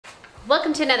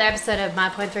Welcome to another episode of My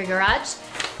Point 3 Garage.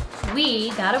 We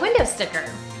got a window sticker.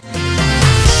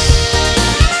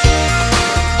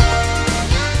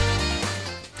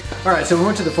 Alright, so we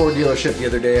went to the Ford dealership the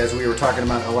other day as we were talking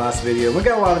about in the last video. We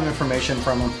got a lot of information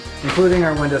from them, including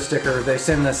our window sticker. They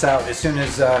send this out as soon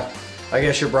as, I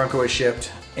guess, your Bronco is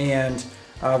shipped. And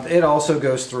it also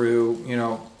goes through,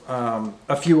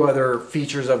 a few other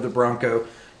features of the Bronco.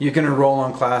 You can enroll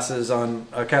on classes on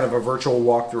a kind of a virtual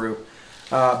walkthrough.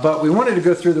 But we wanted to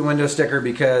go through the window sticker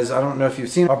because I don't know if you've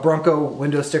seen a Bronco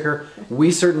window sticker. We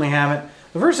certainly haven't.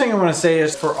 The first thing I want to say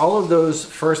is for all of those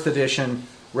first edition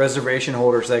reservation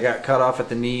holders that got cut off at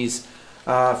the knees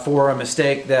for a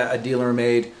mistake that a dealer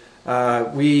made, our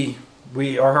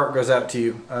heart goes out to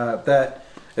you. That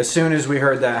as soon as we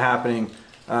heard that happening,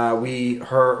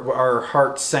 our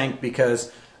hearts sank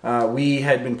because we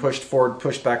had been pushed forward,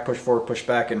 pushed back, pushed forward, pushed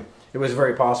back, and it was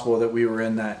very possible that we were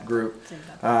in that group.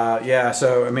 Yeah,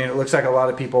 so I mean, it looks like a lot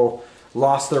of people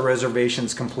lost their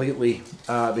reservations completely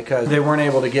because they weren't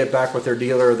able to get back with their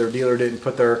dealer. Their dealer didn't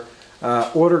put their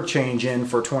order change in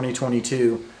for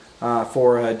 2022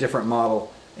 for a different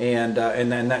model, and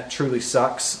then that truly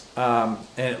sucks. And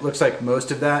it looks like most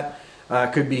of that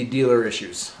could be dealer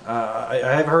issues. I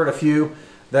have heard a few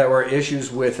that were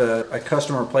issues with a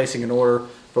customer placing an order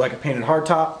for like a painted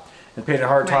hardtop. The painted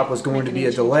hardtop was going to be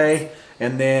a delay,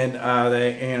 and then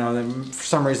then for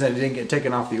some reason it didn't get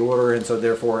taken off the order, and so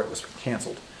therefore it was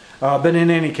canceled. But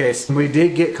in any case, we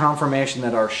did get confirmation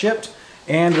that ours shipped,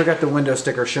 and we got the window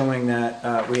sticker showing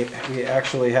that we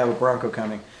actually have a Bronco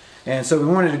coming. And so we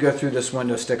wanted to go through this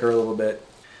window sticker a little bit.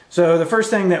 So the first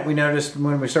thing that we noticed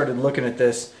when we started looking at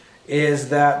this is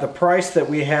that the price that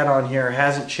we had on here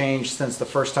hasn't changed since the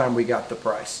first time we got the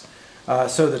price.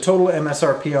 So the total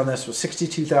MSRP on this was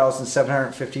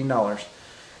 $62,715.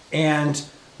 And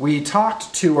we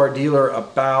talked to our dealer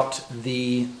about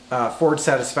the Ford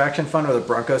Satisfaction Fund or the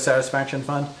Bronco Satisfaction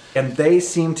Fund, and they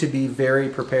seem to be very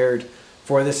prepared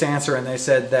for this answer. And they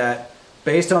said that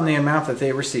based on the amount that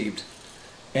they received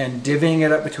and divvying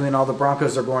it up between all the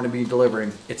Broncos they're going to be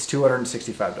delivering, it's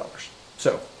 $265.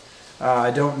 So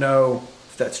I don't know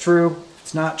if that's true, if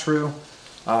it's not true.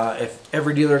 If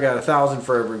every dealer got $1,000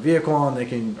 for every vehicle, and they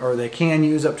can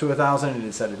use up to $1,000 and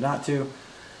decided not to,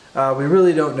 we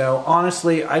really don't know.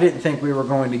 Honestly, I didn't think we were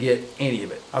going to get any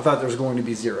of it. I thought there was going to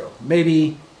be zero.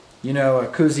 Maybe, a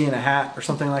koozie and a hat or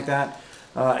something like that,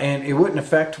 and it wouldn't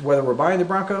affect whether we're buying the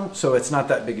Bronco, so it's not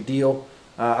that big a deal.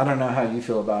 I don't know how you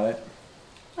feel about it.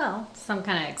 Well, some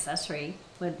kind of accessory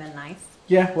would have been nice.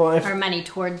 Yeah, well, or money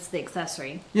towards the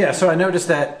accessory. Yeah, so I noticed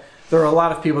that there are a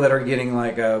lot of people that are getting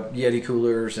like Yeti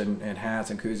coolers and hats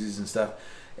and koozies and stuff.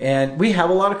 And we have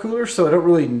a lot of coolers, so I don't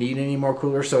really need any more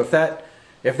coolers. So if that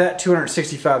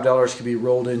 $265 could be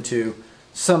rolled into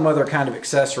some other kind of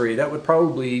accessory, that would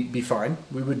probably be fine.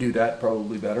 We would do that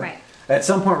probably better. Right. At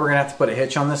some point, we're going to have to put a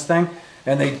hitch on this thing.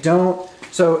 And they don't.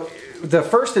 So the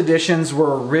first editions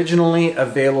were originally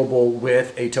available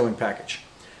with a towing package.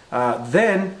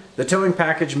 Then the towing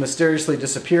package mysteriously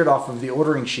disappeared off of the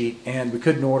ordering sheet, and we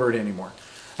couldn't order it anymore.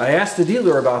 I asked the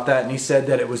dealer about that, and he said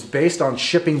that it was based on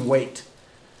shipping weight.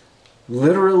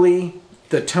 Literally,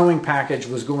 the towing package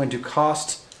was going to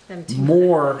cost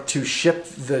more to ship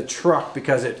the truck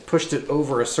because it pushed it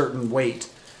over a certain weight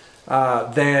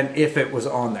than if it was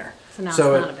on there. So now it's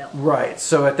not available. Right.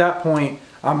 So at that point,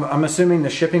 I'm assuming the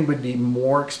shipping would be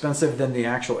more expensive than the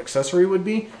actual accessory would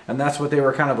be, and that's what they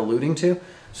were kind of alluding to.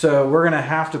 So we're going to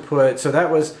have to so that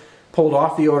was pulled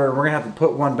off the order, and we're going to have to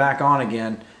put one back on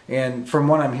again. And from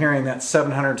what I'm hearing, that's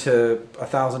 $700 to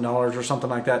 $1,000 or something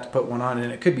like that to put one on, and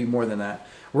it could be more than that.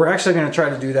 We're actually going to try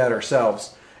to do that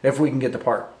ourselves if we can get the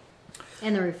part.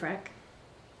 And the roof rack.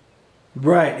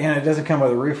 Right, and it doesn't come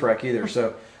with a roof rack either.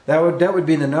 So that would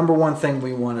be the number one thing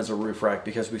we want is a roof rack,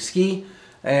 because we ski,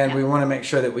 and we want to make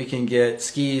sure that we can get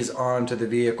skis onto the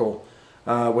vehicle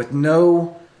with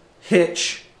no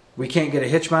hitch. We can't get a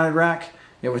hitch-mounted rack,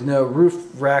 and with no roof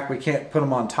rack, we can't put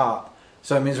them on top.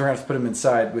 So it means we're going to have to put them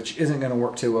inside, which isn't going to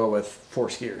work too well with 4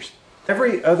 skiers.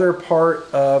 Every other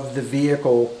part of the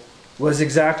vehicle was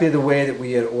exactly the way that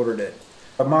we had ordered it.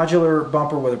 A modular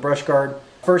bumper with a brush guard,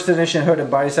 first edition hood and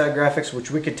body side graphics,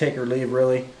 which we could take or leave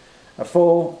really. A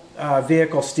full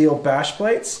vehicle steel bash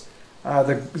plates.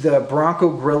 The Bronco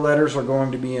grill letters are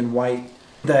going to be in white.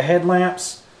 The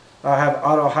headlamps have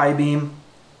auto high beam,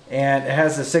 and it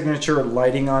has the signature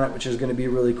lighting on it, which is going to be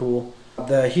really cool.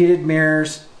 The heated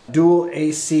mirrors, dual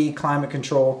AC climate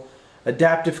control,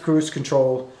 adaptive cruise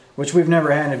control, which we've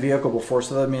never had in a vehicle before,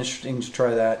 so that'll be interesting to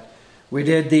try that. We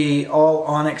did the all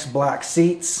onyx black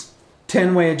seats,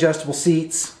 10-way adjustable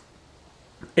seats,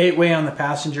 8-way on the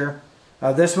passenger,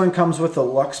 This one comes with the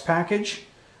Lux package.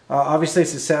 Obviously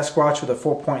it's a Sasquatch with a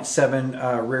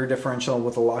 4.7 rear differential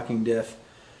with a locking diff.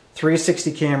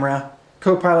 360 camera,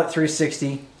 Copilot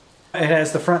 360. It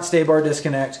has the front stay bar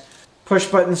disconnect, push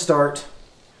button start,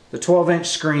 the 12-inch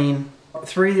screen,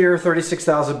 3-year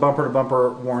 36,000 bumper to bumper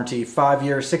warranty,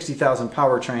 5-year 60,000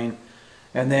 powertrain,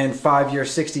 and then 5-year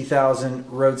 60,000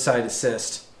 roadside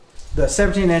assist. The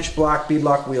 17-inch black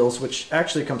beadlock wheels, which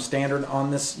actually come standard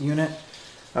on this unit.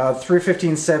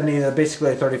 315/70, they're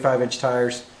basically 35-inch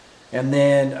tires. And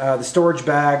then the storage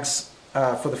bags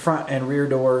for the front and rear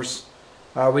doors.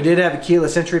 We did have a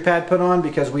keyless entry pad put on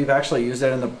because we've actually used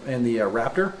that in the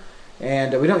Raptor.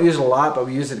 And we don't use it a lot, but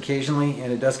we use it occasionally,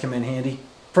 and it does come in handy.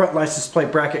 Front license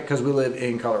plate bracket because we live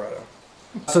in Colorado.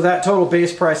 So that total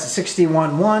base price is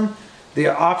 $61,100. The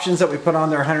options that we put on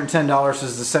there, $110,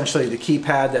 is essentially the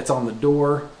keypad that's on the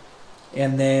door.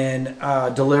 And then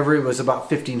delivery was about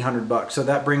 $1,500. So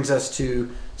that brings us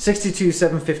to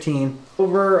 $62,715.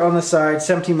 Over on the side,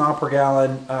 17 mile per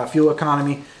gallon fuel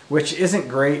economy, which isn't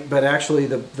great, but actually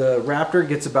the Raptor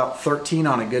gets about 13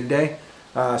 on a good day.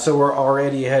 So we're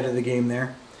already ahead of the game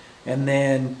there. And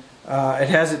then it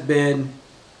hasn't been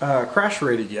crash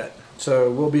rated yet.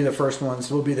 So we'll be the first ones.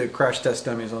 We'll be the crash test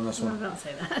dummies on this one. No, don't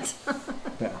say that.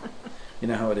 Yeah, you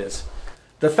know how it is.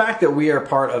 The fact that we are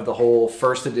part of the whole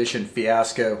first edition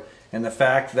fiasco, and the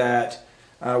fact that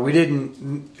we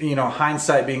didn't, you know,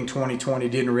 hindsight being 2020,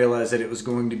 didn't realize that it was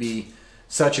going to be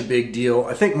such a big deal.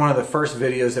 I think one of the first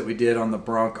videos that we did on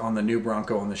the new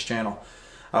Bronco on this channel,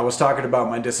 I was talking about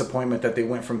my disappointment that they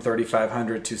went from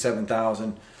 3,500 to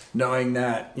 7,000, knowing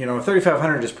that, you know,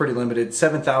 3,500 is pretty limited,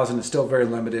 7,000 is still very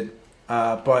limited,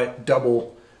 but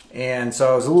double. And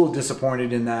so I was a little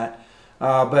disappointed in that.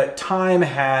 But time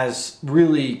has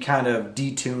really kind of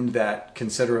detuned that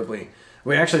considerably.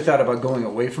 We actually thought about going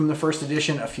away from the first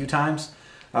edition a few times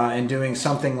and doing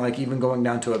something like even going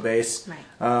down to a base,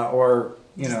 right. Or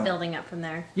you know, building up from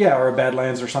there. Yeah, or a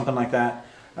Badlands or something like that,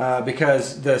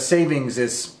 because the savings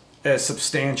is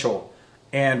substantial,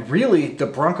 and really the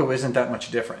Bronco isn't that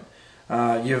much different.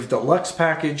 You have the Lux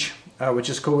package, which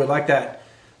is cool. We like that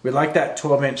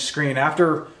 12-inch screen.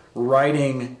 After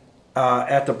riding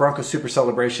at the Bronco Super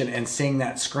Celebration and seeing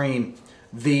that screen,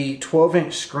 the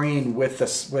 12-inch screen with the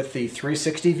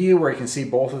 360 view where you can see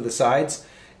both of the sides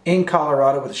in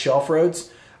Colorado with shelf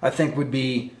roads, I think would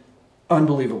be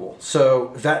unbelievable.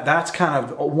 So that's kind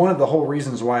of one of the whole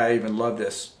reasons why I even love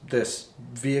this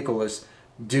vehicle, is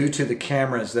due to the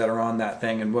cameras that are on that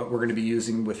thing and what we're going to be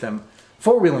using with them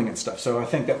four-wheeling and stuff. So I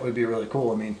think that would be really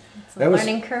cool. I mean, it's a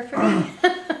learning curve for me.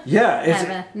 Yeah, I have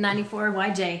a 94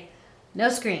 YJ, no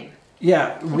screen.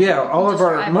 Yeah.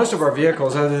 Most of our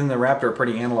vehicles, other than the Raptor, are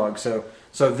pretty analog. So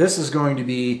this is going to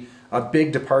be a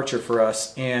big departure for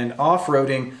us. And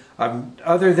off-roading,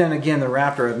 other than again the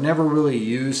Raptor, I've never really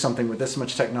used something with this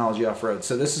much technology off-road.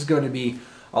 So this is going to be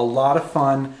a lot of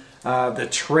fun. The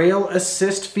trail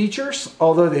assist features,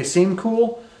 although they seem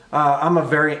cool, I'm a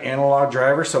very analog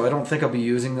driver, so I don't think I'll be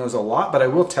using those a lot. But I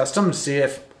will test them to see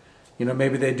if, you know,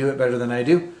 maybe they do it better than I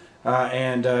do.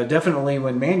 And definitely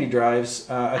when Mandy drives,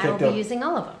 I think they'll be using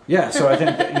all of them. Yeah, so I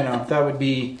think that, you know,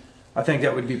 I think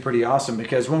that would be pretty awesome,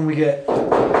 because when we get the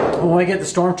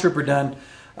Stormtrooper done,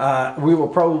 I will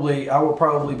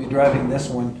probably be driving this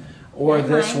one or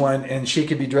this one, and she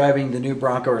could be driving the new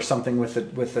Bronco or something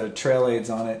with the trail aids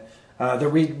on it.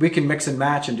 That we can mix and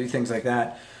match and do things like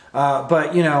that.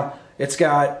 But you know, it's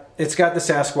got the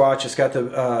Sasquatch, it's got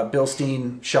the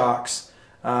Bilstein shocks.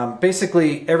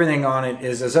 Basically everything on it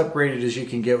is as upgraded as you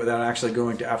can get without actually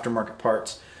going to aftermarket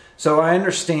parts. So I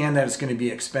understand that it's going to be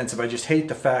expensive. I just hate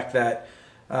the fact that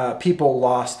people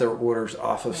lost their orders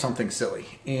off of something silly.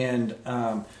 And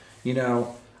you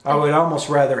know, I would almost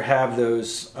rather have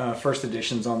those first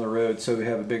editions on the road, so we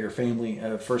have a bigger family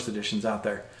of first editions out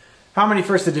there. How many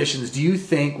first editions do you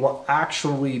think will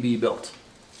actually be built?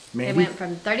 Maybe? They went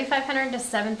from 3,500 to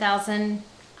 7,000.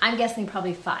 I'm guessing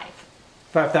probably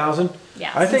 5,000?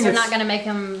 Yeah, I think they're not going to make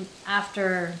them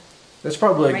after. That's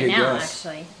probably a right good now, guess.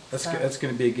 Actually, that's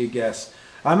going to be a good guess.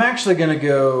 I'm actually going to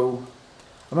go.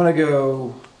 I'm going to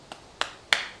go.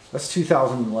 That's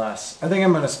 2,000 less. I think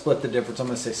I'm going to split the difference. I'm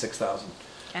going to say 6,000.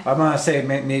 Okay. I'm going to say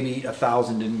maybe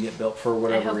 1,000 didn't get built for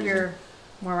whatever reason. I hope you're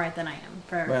more right than I am.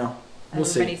 For we'll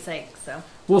everybody's see. sake. So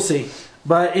we'll see.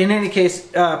 But in any case,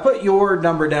 put your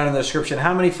number down in the description.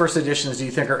 How many first editions do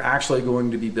you think are actually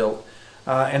going to be built?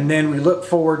 And then we look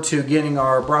forward to getting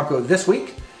our Bronco this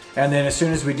week. And then as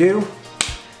soon as we do,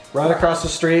 right across the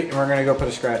street, and we're going to go put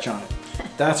a scratch on it.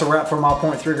 That's a wrap from All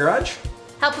Point 3 Garage.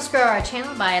 Help us grow our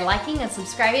channel by liking and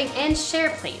subscribing, and share,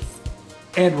 please.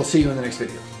 And we'll see you in the next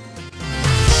video.